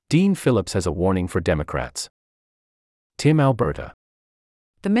Dean Phillips has a warning for Democrats. Tim, Alberta.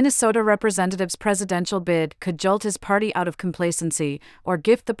 The Minnesota representative's presidential bid could jolt his party out of complacency or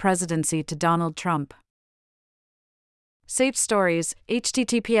gift the presidency to Donald Trump. Save stories,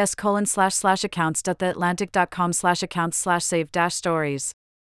 https://accounts.theatlantic.com/accounts/save-stories.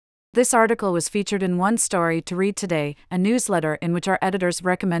 This article was featured in One Story to Read Today, a newsletter in which our editors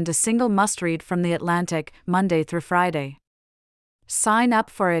recommend a single must-read from The Atlantic, Monday through Friday. Sign up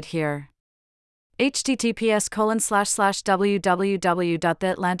for it here.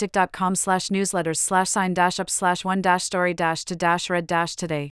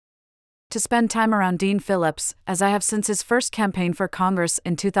 https://www.theatlantic.com/newsletters/sign-up/one-story-to-read-today. To spend time around Dean Phillips, as I have since his first campaign for Congress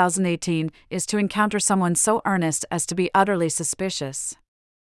in 2018, is to encounter someone so earnest as to be utterly suspicious.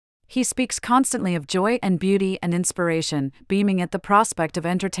 He speaks constantly of joy and beauty and inspiration, beaming at the prospect of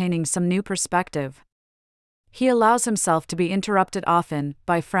entertaining some new perspective. He allows himself to be interrupted often,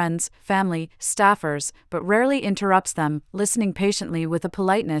 by friends, family, staffers, but rarely interrupts them, listening patiently with a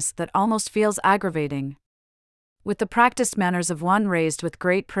politeness that almost feels aggravating. With the practiced manners of one raised with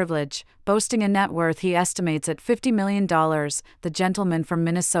great privilege, boasting a net worth he estimates at $50 million, the gentleman from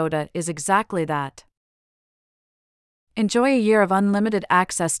Minnesota is exactly that. Enjoy a year of unlimited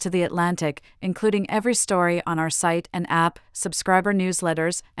access to The Atlantic, including every story on our site and app, subscriber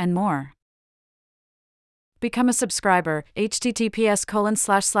newsletters, and more. Become a subscriber,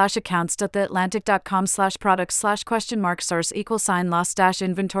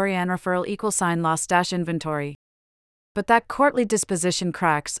 https://accounts.theatlantic.com/products/?source=loss-inventory and referral=loss-inventory. But that courtly disposition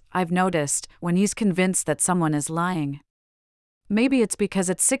cracks, I've noticed, when he's convinced that someone is lying. Maybe it's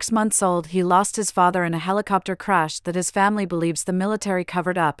because at 6 months old he lost his father in a helicopter crash that his family believes the military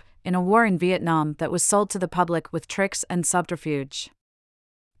covered up, in a war in Vietnam that was sold to the public with tricks and subterfuge.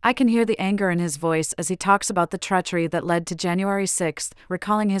 I can hear the anger in his voice as he talks about the treachery that led to January 6,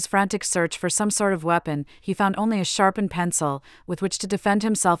 recalling his frantic search for some sort of weapon. He found only a sharpened pencil, with which to defend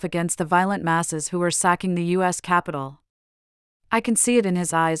himself against the violent masses who were sacking the U.S. Capitol. I can see it in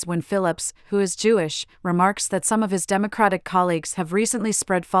his eyes when Phillips, who is Jewish, remarks that some of his Democratic colleagues have recently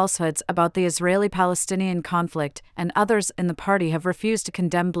spread falsehoods about the Israeli-Palestinian conflict, and others in the party have refused to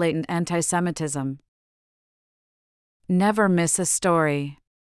condemn blatant anti-Semitism. Never miss a story.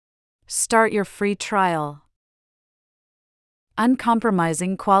 Start your free trial.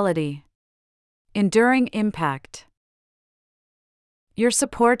 Uncompromising quality. Enduring impact. Your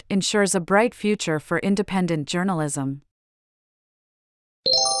support ensures a bright future for independent journalism.